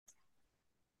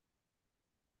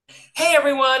Hey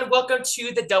everyone, welcome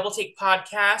to the Double Take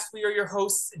Podcast. We are your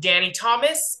hosts, Danny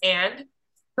Thomas, and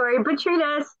Sorry,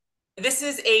 Patritas. this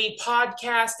is a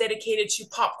podcast dedicated to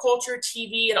pop culture,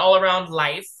 TV, and all around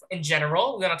life in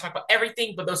general. We're going to talk about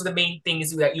everything, but those are the main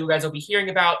things that you guys will be hearing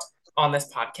about on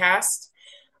this podcast.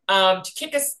 To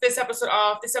kick this episode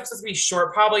off, this episode's going to be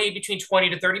short, probably between 20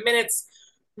 to 30 minutes,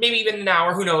 maybe even an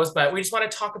hour, who knows, but we just want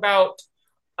to talk about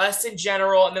us in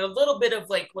general, and then a little bit of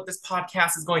like what this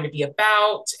podcast is going to be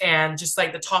about, and just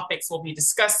like the topics we'll be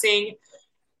discussing.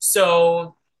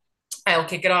 So I'll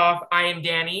kick it off. I am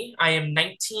Danny. I am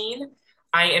 19.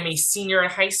 I am a senior in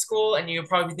high school, and you're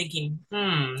probably thinking,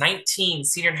 19,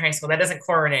 senior in high school. That doesn't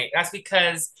coordinate. That's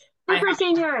because I Super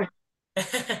senior.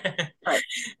 have Right.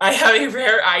 I have a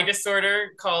rare eye disorder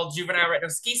called juvenile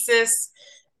retinoschisis.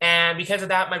 And because of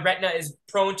that, my retina is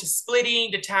prone to splitting,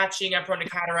 detaching. I'm prone to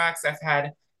cataracts. I've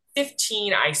had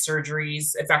 15 eye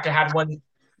surgeries. In fact, I had one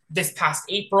this past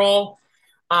April.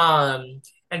 And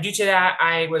due to that,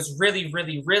 I was really,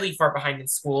 really, really far behind in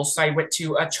school. So I went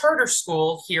to a charter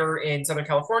school here in Southern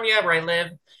California where I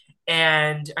live.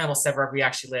 And I almost said where we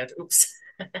actually live. Oops.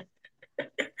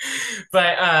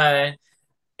 But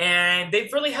and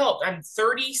they've really helped. I'm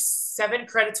 37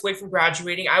 credits away from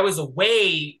graduating. I was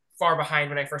way far behind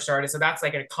when I first started, so that's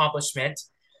like an accomplishment.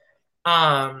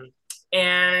 Um,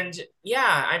 and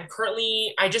yeah,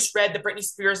 I just read the Britney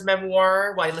Spears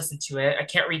memoir. Well, I listened to it. I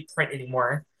can't read print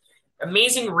anymore.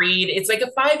 Amazing read. It's like a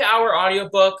 5 hour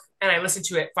audiobook, and I listened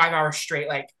to it 5 hours straight,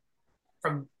 like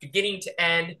from beginning to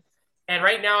end. And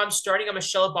right now I'm starting on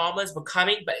Michelle Obama's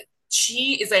Becoming, but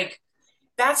she is like,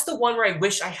 that's the one where I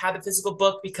wish I had the physical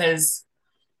book because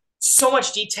so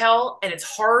much detail and it's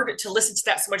hard to listen to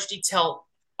that so much detail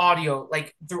audio,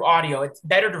 like through audio. It's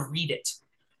better to read it.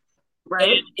 And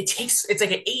Right. it's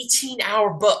like an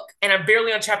 18-hour book, and I'm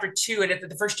barely on chapter two, and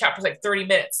the first chapter is like 30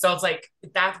 minutes. So it's like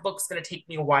that book's gonna take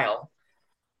me a while.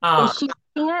 Um, Is she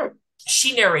doing it?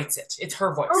 she narrates it. It's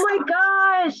her Oh voice. my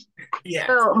gosh. Yeah.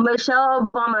 So Michelle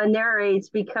Obama narrates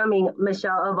becoming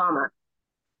Michelle Obama.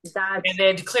 And That's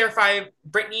then to clarify,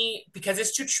 Brittany, because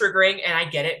it's too triggering, and I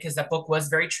get it because that book was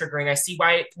very triggering. I see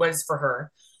why it was for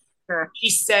her. her. She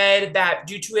said that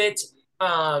due to it,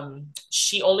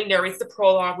 she only narrates the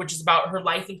prologue, which is about her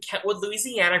life in Kentwood,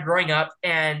 Louisiana, growing up,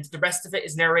 and the rest of it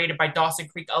is narrated by Dawson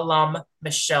Creek alum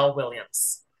Michelle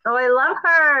Williams. Oh, I love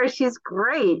her. She's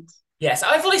great. Yes,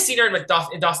 I've only seen her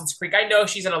in Dawson's Creek. I know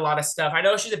she's in a lot of stuff. I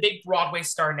know she's a big Broadway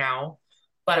star now,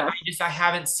 but Yes. I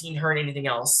haven't seen her in anything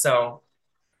else. So,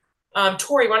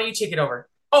 Tori, why don't you take it over?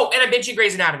 Oh, and I binged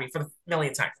Grey's Anatomy for the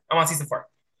millionth time. I'm on season 4.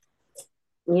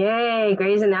 Yay,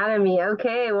 Grey's Anatomy.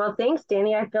 Okay, well, thanks,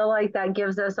 Danny. I feel like that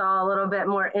gives us all a little bit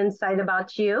more insight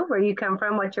about you, where you come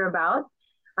from, what you're about.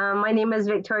 My name is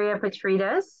Victoria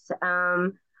Petrides.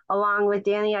 Along with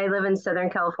Danny, I live in Southern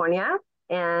California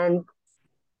and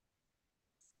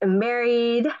am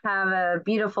married, have a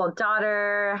beautiful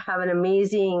daughter, have an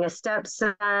amazing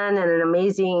stepson and an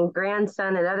amazing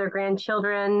grandson and other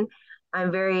grandchildren.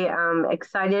 I'm very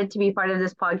excited to be part of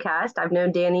this podcast. I've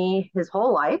known Danny his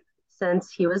whole life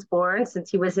since he was born, since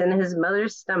he was in his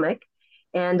mother's stomach.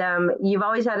 And you've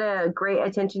always had a great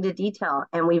attention to detail.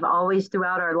 And we've always,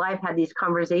 throughout our life, had these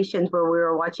conversations where we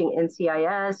were watching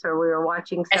NCIS or we were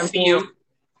watching something SVU.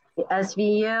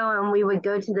 SVU, and we would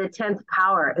go to the 10th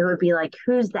power. It would be like,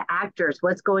 who's the actors?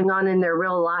 What's going on in their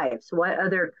real lives? What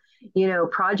other,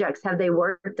 projects have they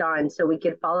worked on so we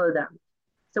could follow them?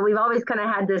 So we've always kind of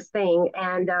had this thing.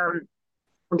 And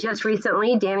just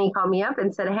recently, Danny called me up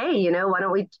and said, hey, why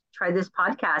don't we try this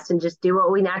podcast and just do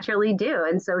what we naturally do?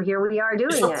 And so here we are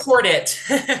Just doing it. record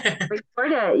it.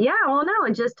 Record it. Yeah, well, no,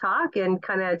 and just talk and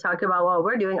kind of talk about what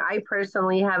we're doing. I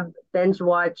personally have binge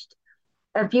watched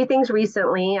a few things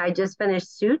recently. I just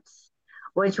finished Suits,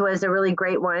 which was a really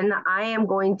great one. I am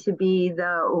going to be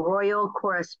the royal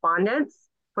correspondent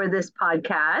for this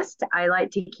podcast. I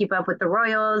like to keep up with the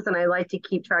royals and I like to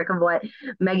keep track of what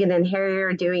Meghan and Harry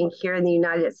are doing here in the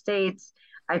United States.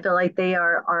 I feel like they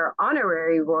are our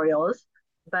honorary royals,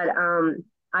 but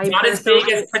I Not as big as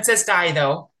personally, Princess Di,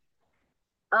 though.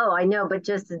 oh, I know, but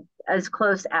just as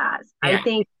close as. I Yeah.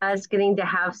 think us getting to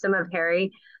have some of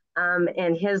Harry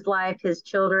and his life, his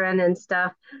children and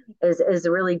stuff is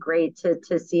really great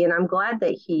to see. And I'm glad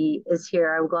that he is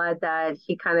here. I'm glad that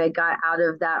he kind of got out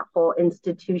of that whole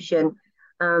institution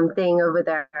thing over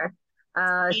there.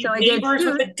 So He's I did neighbors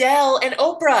with Suits. Adele and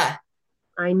Oprah.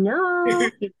 I know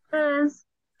he is.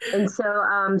 And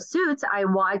so Suits, I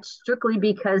watched strictly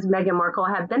because Meghan Markle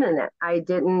had been in it. I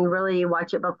didn't really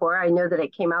watch it before. I know that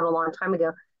it came out a long time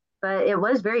ago, but it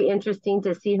was very interesting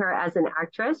to see her as an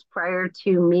actress prior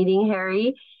to meeting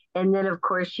Harry And then, of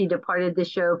course, she departed the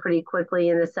show pretty quickly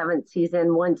in the seventh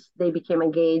season. Once they became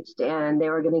engaged and they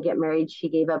were going to get married, she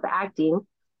gave up acting.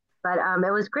 But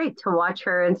it was great to watch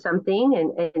her in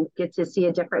something and get to see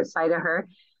a different side of her.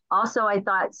 Also, I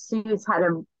thought Suits had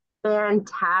a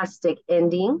fantastic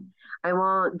ending. I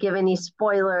won't give any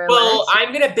spoiler Well, alerts.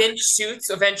 I'm gonna binge Suits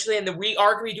eventually, and then we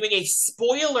are gonna be doing a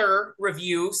spoiler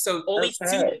review, so only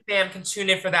Suits Okay. fam can tune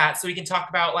in for that, so we can talk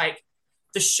about like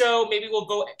the show. Maybe we'll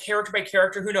go character by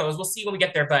character. Who knows? We'll see when we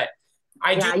get there. But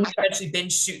I do Yeah, want to eventually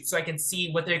binge Suits so I can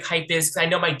see what the hype is because I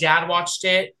know my dad watched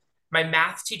it, my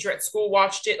math teacher at school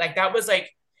watched it. Like that was like,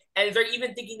 and they're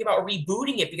even thinking about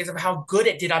rebooting it because of how good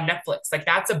it did on Netflix. Like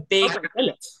that's a oh big, my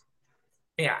goodness.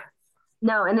 yeah,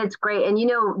 No, and it's great. And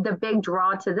the big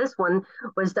draw to this one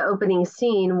was the opening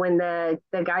scene when the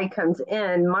guy comes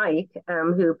in, Mike,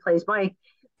 who plays Mike,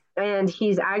 and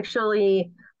he's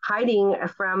actually hiding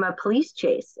from a police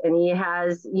chase, and he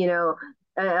has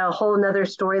a whole nother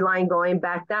storyline going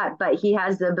back that, but he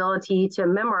has the ability to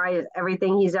memorize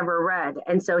everything he's ever read,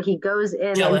 and so he goes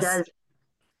in and jealous. does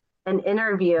an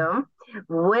interview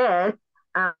with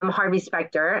Harvey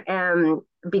Specter,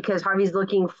 because Harvey's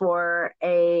looking for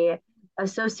a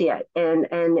associate, and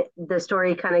the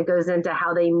story kind of goes into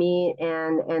how they meet,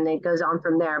 and it goes on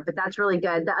from there. But that's really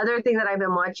good. The other thing that I've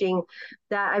been watching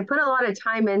that I put a lot of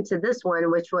time into this one,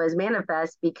 which was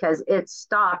Manifest, because it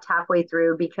stopped halfway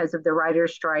through because of the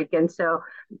writer's strike, and so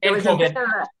there And was a bit COVID. of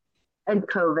a and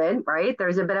COVID, right?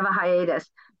 There's a bit of a hiatus,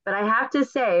 but I have to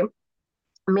say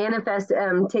Manifest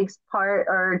takes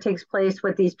place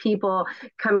with these people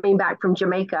coming back from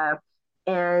Jamaica,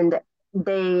 and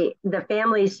the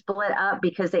family split up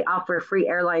because they offer free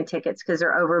airline tickets because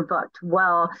they're overbooked.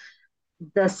 Well,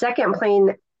 the second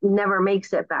plane never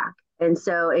makes it back, and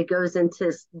so it goes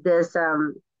into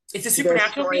It's a this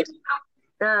supernatural story.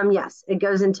 theme. Yes, it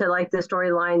goes into like the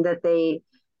storyline that they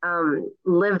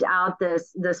lived out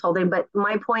this whole thing. But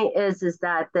my point is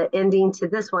that the ending to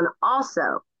this one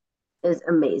also is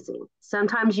amazing.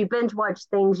 Sometimes you binge watch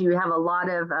things, you have a lot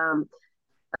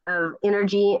of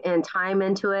energy and time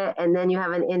into it, and then you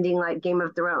have an ending like Game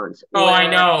of Thrones, Oh, I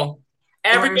where know.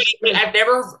 Everybody, it's I've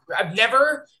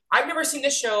never seen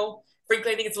this show.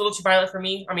 Frankly, I think it's a little too violent for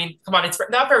me. I mean, come on,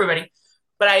 not for everybody.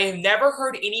 But I have never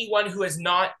heard anyone who has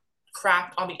not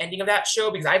crapped on the ending of that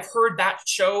show because I've heard that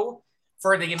show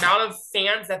for the amount of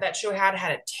fans that that show had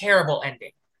a terrible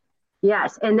ending.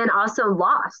 yes, and then also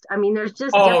Lost. I mean, there's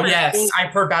just Oh different yes, things.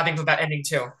 I've heard bad things about that ending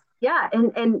too. Yeah,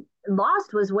 and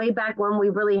Lost was way back when we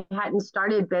really hadn't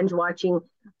started binge watching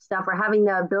stuff or having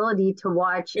the ability to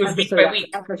watch It was week episode by after week.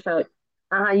 episode.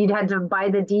 You'd had to buy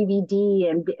the DVD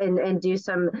and do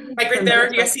Like right some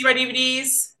there, you different. guys see my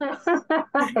DVDs?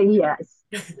 Yes.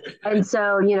 And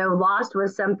so, Lost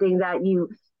was something that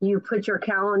you put your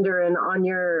calendar in on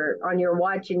your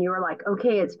watch, and you were like,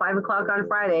 okay, it's 5 o'clock on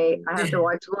Friday. I have to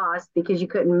watch Lost because you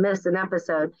couldn't miss an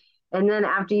episode. And then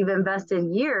after you've invested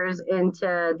years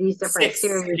into these different Six to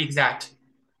series, be exact.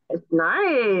 it's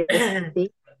nice. See,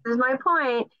 this is my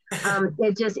point.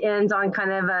 It just ends on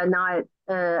kind of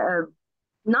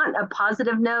not a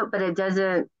positive note, but it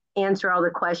doesn't answer all the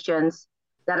questions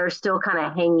that are still kind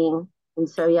of hanging. And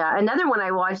so, yeah, another one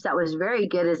I watched that was very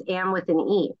good is Am with an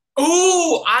E.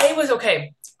 Ooh, I was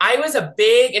okay. I was a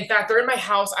big, in fact, they're in my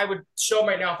house. I would show them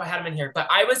right now if I had them in here. But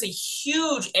I was a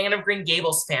huge Anne of Green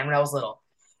Gables fan when I was little.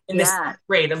 In this Yeah,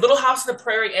 grade, a Little House on the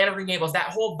Prairie, Anne of Green Gables, that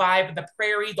whole vibe of the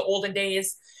prairie, the olden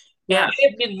days. And I yes.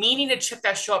 have been meaning to check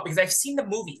that show out because I've seen the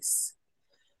movies,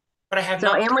 but I have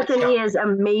So not Am checked with the an show. E is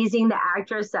amazing. The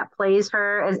actress that plays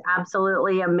her is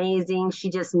absolutely amazing. She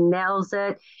just nails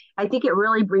it. I think it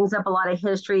really brings up a lot of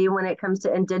history when it comes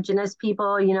to indigenous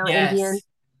people, Indian Yes,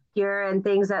 here and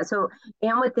things that. So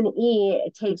Am with an E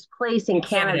it takes place in in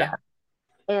Canada. Canada,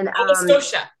 And Nova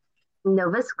Scotia.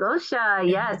 Nova Scotia,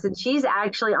 yes, and she's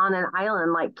actually on an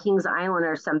island like Kings Island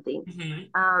or something.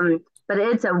 Mhm. But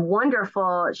it's a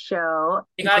wonderful show,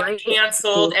 It got great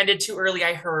canceled, acting. ended too early,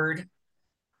 I heard.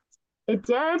 It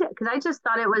did because I just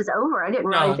thought it was over. I didn't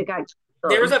realize it No, got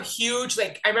there was canceled. a huge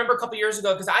like I remember a couple years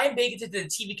ago because I am big into the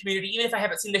TV community. Even if I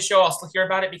haven't seen the show, I'll still hear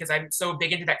about it because I'm so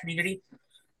big into that community.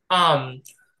 Um,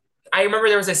 I remember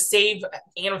there was a Save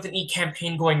Anne with an E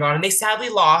campaign going on, and they sadly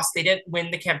lost. They didn't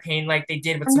win the campaign like they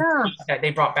did with some No, that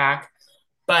they brought back,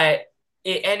 but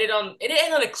it ended on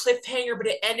a cliffhanger, but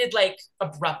it ended like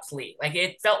abruptly. Like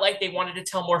it felt like they wanted to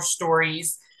tell more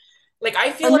stories. Like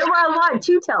I feel and like there were a lot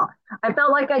to tell. I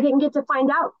felt like I didn't get to find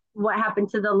out what happened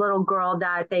to the little girl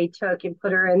that they took and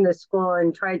put her in the school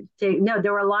and tried to. No,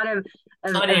 there were a lot of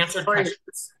unanswered stories.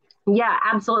 questions. Yeah,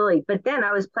 absolutely. But then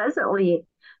I was pleasantly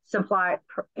supplied.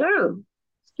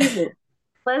 Excuse me.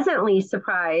 pleasantly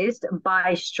surprised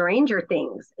by Stranger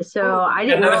Things. So Oh, I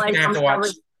didn't another thing realize I how have to much I watch.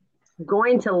 was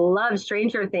going to love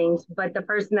Stranger Things, but the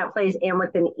person that plays Anne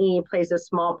with an E plays a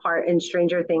small part in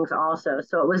Stranger Things also.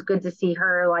 So it was good to see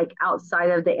her like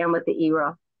outside of the Anne with the E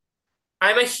role.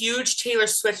 I'm a huge Taylor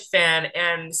Swift fan,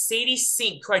 and Sadie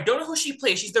Sink, who I don't know who she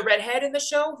plays. She's the redhead in the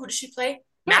show. Who does she play?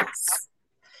 Yes, Max.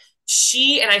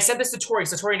 She, and I said this to Tori,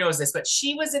 so Tori knows this, but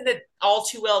she was in the All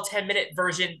Too Well 10-minute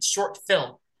version short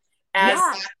film as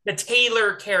yes, the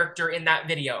Taylor character in that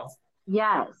video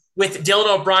yes, with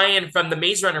Dylan O'Brien from the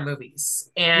Maze Runner movies.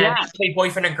 And yes. they played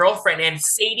boyfriend and girlfriend. And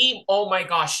Sadie, oh my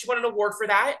gosh, she won an award for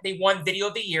that. They won Video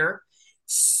of the Year.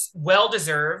 Well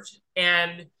deserved.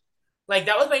 And like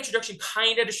that was my introduction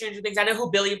kind of to Stranger Things. I know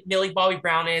who Millie Bobby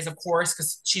Brown is, of course,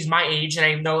 because she's my age and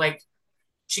I know like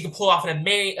she can pull off an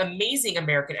amazing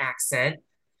American accent.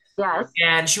 Yes.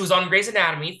 And she was on Grey's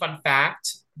Anatomy, fun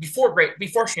fact, before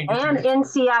Stranger And Things.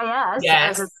 NCIS as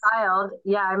Yes. a child.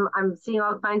 Yeah, I'm seeing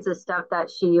all kinds of stuff that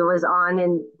she was on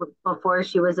and before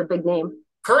she was a big name.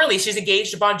 Currently, she's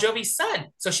engaged to Bon Jovi's son.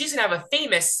 So she's gonna have a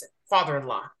famous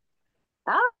father-in-law.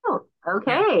 Oh,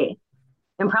 Yeah. okay.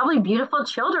 And probably beautiful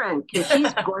children because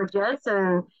she's gorgeous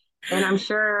and I'm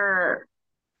sure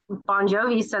Bon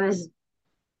Jovi's son is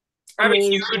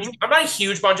amazing. I'm not a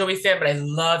huge Bon Jovi fan, but I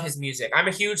love his music. I'm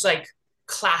a huge like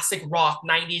classic rock,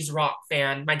 90s rock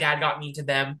fan. My dad got me into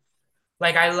them.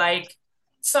 Like I like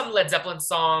some Led Zeppelin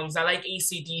songs. I like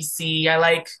AC/DC. I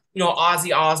like,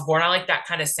 Ozzy Osbourne. I like that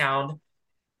kind of sound.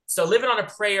 So Living on a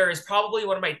Prayer is probably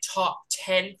one of my top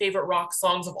 10 favorite rock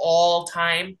songs of all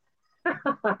time.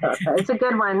 It's a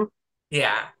good one.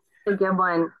 Yeah. It's a good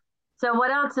one. So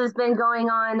what else has been going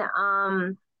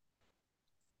on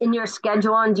in your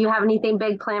schedule and do you have anything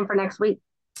big planned for next week?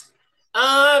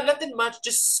 Nothing much,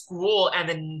 just school. And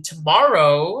then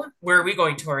tomorrow, where are we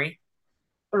going, Tori?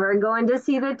 We're going to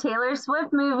see the Taylor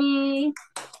Swift movie.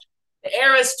 The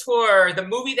Eras Tour, the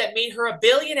movie that made her a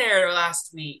billionaire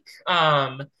last week.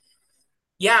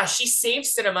 Yeah, she saved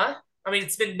cinema. I mean,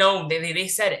 it's been known. They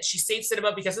said it. She saved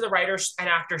cinema because of the writers and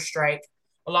actors strike.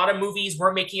 A lot of movies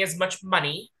weren't making as much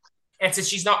money. And since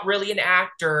she's not really an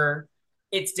actor,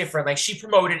 it's different. Like she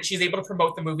promoted it. She's able to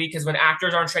promote the movie because when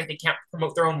actors are on strike, they can't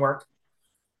promote their own work.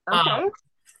 Um, Okay.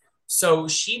 so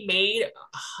she made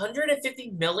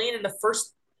 150 million in the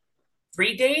first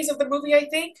 3 days of the movie, I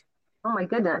think. Oh my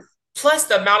goodness. Plus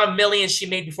the amount of millions she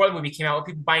made before the movie came out with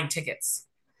people buying tickets.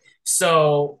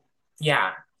 So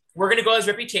yeah, we're gonna go as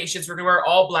Reputations. We're gonna wear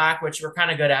all black, which we're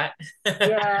kind of good at.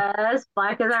 Yes,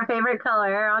 black is our favorite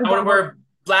color on I want to double. wear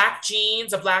black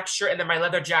jeans, a black shirt, and then my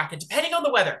leather jacket, depending on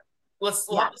the weather. We'll have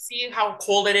Yes. to see how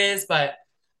cold it is, but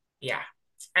yeah.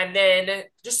 And then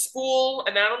just school,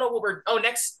 and then I don't know what we're. Oh,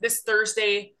 next this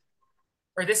Thursday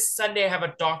or this Sunday, I have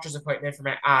a doctor's appointment for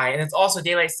my eye, and it's also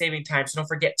daylight saving time, so don't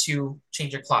forget to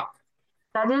change your clock.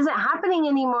 That isn't happening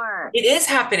anymore. It is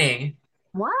happening.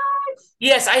 What?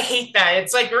 Yes, I hate that.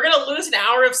 It's like we're gonna lose an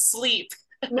hour of sleep.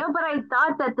 No, but I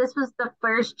thought that this was the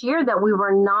first year that we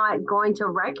were not going to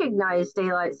recognize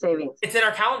daylight savings. It's in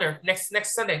our calendar next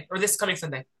Sunday or this coming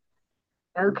Sunday.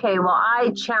 Okay, well,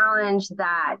 I challenge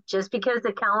that just because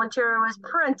the calendar was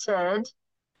printed,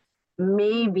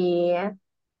 maybe.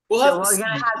 We'll So have to we're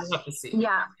gonna see. have, We'll have to see.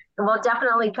 yeah, we'll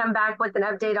definitely come back with an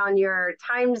update on your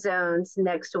time zones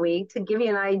next week to give you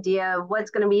an idea of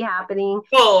what's going to be happening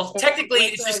Well, and technically,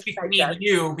 what it's to just be for expect me us. and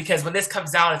you because when this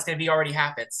comes out, it's going to be already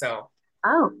happened. So,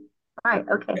 Oh, all right,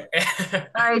 okay.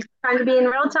 Sorry, trying to be in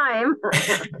real time.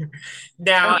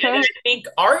 now, and then Okay, I think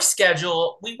our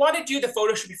schedule, we want to do the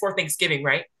photo shoot before Thanksgiving,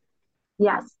 right?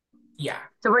 yes. Yeah.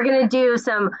 So we're going to do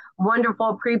some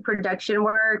wonderful pre-production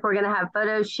work. We're going to have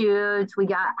photo shoots. We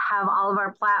got have all of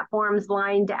our platforms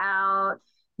lined out,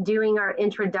 doing our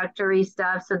introductory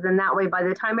stuff. So then that way, by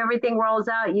the time everything rolls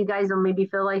out, you guys will maybe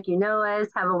feel like you know us,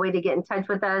 have a way to get in touch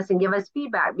with us and give us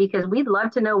feedback because we'd love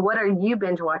to know what are you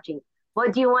binge watching?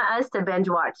 What do you want us to binge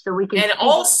watch so we can And tweak?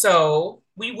 also,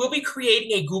 we will be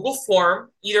creating a Google form.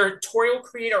 Either Tori will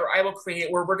create it or I will create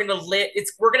it, where we're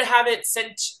gonna have it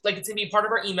sent like it's gonna be part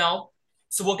of our email.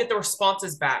 So we'll get the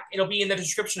responses back. It'll be in the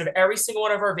description of every single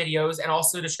one of our videos and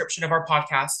also the description of our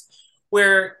podcast,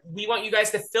 where we want you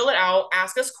guys to fill it out,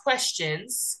 ask us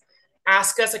questions,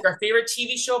 ask us like our favorite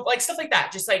TV show, like stuff like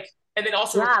that. Just like and then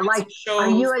also Yeah, recommend some like, are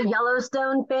you shows a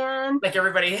Yellowstone fan? like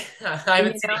everybody. I You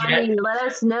haven't seen know, it I yet. mean, let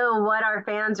us know what our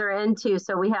fans are into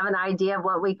so we have an idea of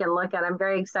what we can look at. I'm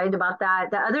very excited about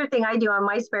that. The other thing I do on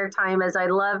my spare time is I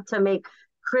love to make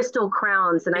crystal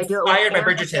crowns and I do it with Inspired by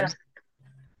Bridgerton. amethyst.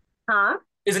 Huh?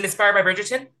 Is it inspired by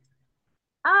Bridgerton?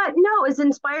 No, it's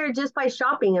inspired just by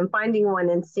shopping and finding one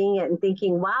and seeing it and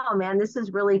thinking, wow, man, this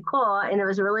is really cool. And it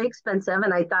was really expensive.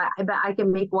 And I thought, I bet I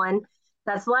can make one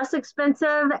that's less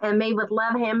expensive and made with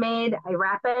love, handmade. I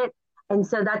wrap it. And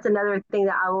so that's another thing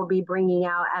that I will be bringing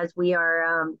out as we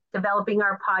are developing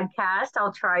our podcast.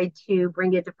 I'll try to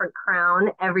bring a different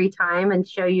crown every time and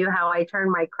show you how I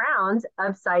turn my crowns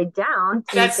upside down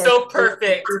to That's get so the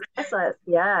perfect. priceless.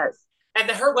 Yes. And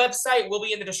her website will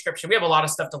be in the description. We have a lot of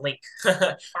stuff to link.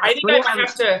 I Yes, think we I might have.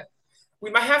 have to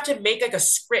we might have to make like a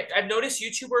script. I've noticed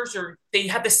YouTubers or they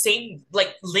have the same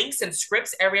like links and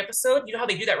scripts every episode. You know how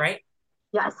they do that, right?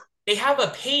 Yes. They have a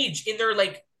page in their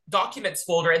like documents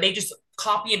folder and they just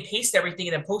copy and paste everything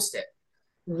and then post it.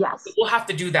 Yes. We'll have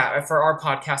to do that for our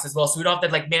podcast as well. So we don't have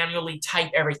to like manually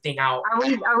type everything out.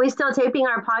 Are we still taping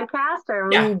our podcast or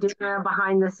are Yeah. we doing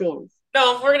behind the scenes?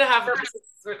 No, we're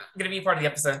gonna be part of the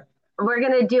episode. We're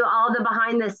gonna do all the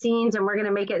behind the scenes and we're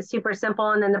gonna make it super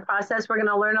simple and in the process we're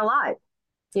gonna learn a lot.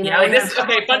 Yeah, like We have this.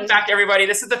 Okay, fun fact, everybody.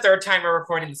 This is the third time we're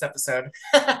recording this episode.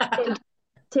 take,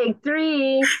 take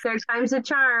three, third time's a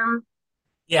charm.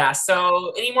 Yeah.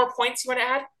 So, any more points you want to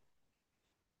add?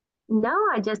 No,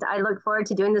 I look forward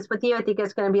to doing this with you. I think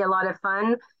it's gonna be a lot of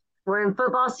fun. We're in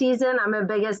football season. I'm a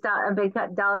big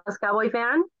Dallas Cowboy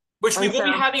fan. Which we And will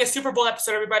be so having a Super Bowl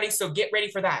episode, everybody. So get ready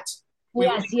for that. We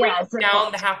will yes, be breaking yes.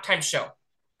 down the halftime show,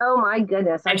 Oh my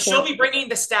goodness, I and can't she'll be bringing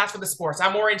the stats for the sports.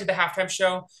 I'm more into the halftime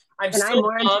show. I'm and I'm still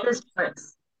more into the bummed.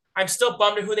 sports. I'm still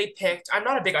bummed at who they picked. I'm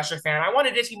not a big Usher fan. I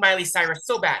wanted it to be Miley Cyrus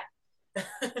so bad.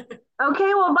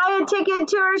 Okay, well buy a ticket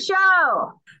to her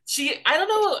show. I don't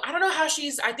know. I don't know how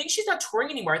she's. I think she's not touring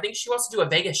anymore. I think she wants to do a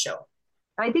Vegas show.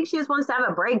 I think she just wants to have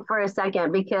a break for a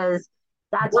second because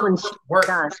that's when Work, she's work, work.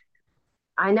 done.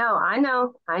 I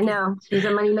know. She's a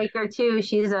moneymaker too.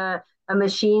 She's a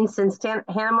machine since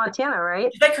Hannah Montana, right?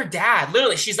 She's like her dad.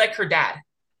 Literally, she's like her dad.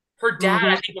 Her dad, I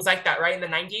Mm-hmm. think, was like that, right? In the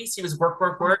 90s. He was work,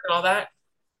 work, work, and all that.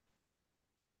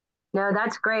 No,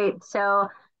 that's great. So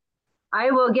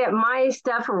I will get my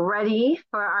stuff ready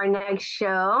for our next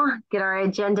show, get our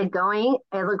agenda going.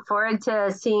 I look forward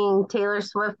to seeing Taylor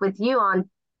Swift with you on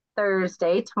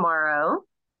Thursday, tomorrow.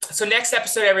 So next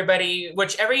episode, everybody,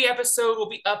 which every episode will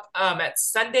be up at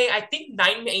Sunday. I think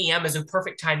 9 a.m. is a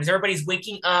perfect time because everybody's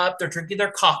waking up, they're drinking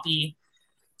their coffee.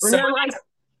 And So they're like,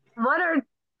 what are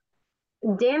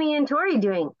Danny and Tori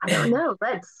doing? I don't know.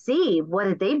 Let's see. What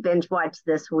did they binge watch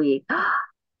this week?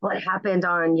 What happened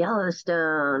on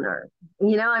Yellowstone? Or,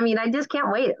 I just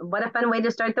can't wait. What a fun way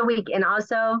to start the week. And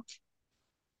also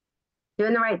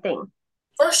doing the right thing.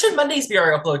 or should Mondays be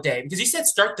our upload day? Because you said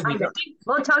start the I week. I don't. think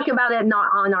We'll talk about it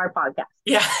not on our podcast.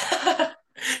 yeah. I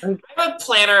have a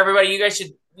planner, everybody. You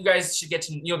guys should get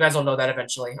to you guys will know that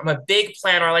eventually. I'm a big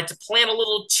planner. I like to plan a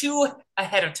little too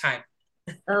ahead of time.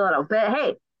 A little bit.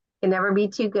 Hey, can never be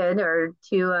too good or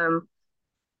too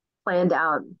planned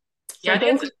out. Yeah, So I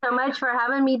think thank you so much for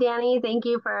having me, Danny. Thank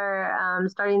you for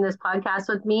starting this podcast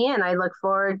with me, and I look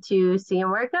forward to seeing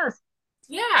where it goes.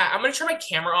 yeah, I'm gonna turn my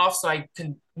camera off so I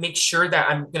can make sure that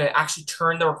I'm gonna actually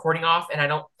turn the recording off and I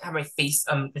don't have my face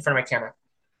in front of my camera.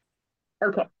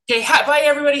 Okay. Okay, bye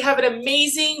everybody. Have an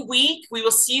amazing week. We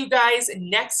will see you guys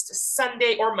next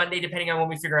Sunday or Monday, depending on when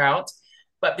we figure out.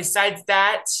 But besides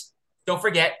that, don't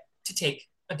forget to take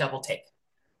a double take.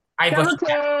 I Double butchered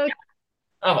that. take.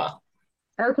 Oh well.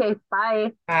 Okay.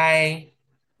 Bye. Bye.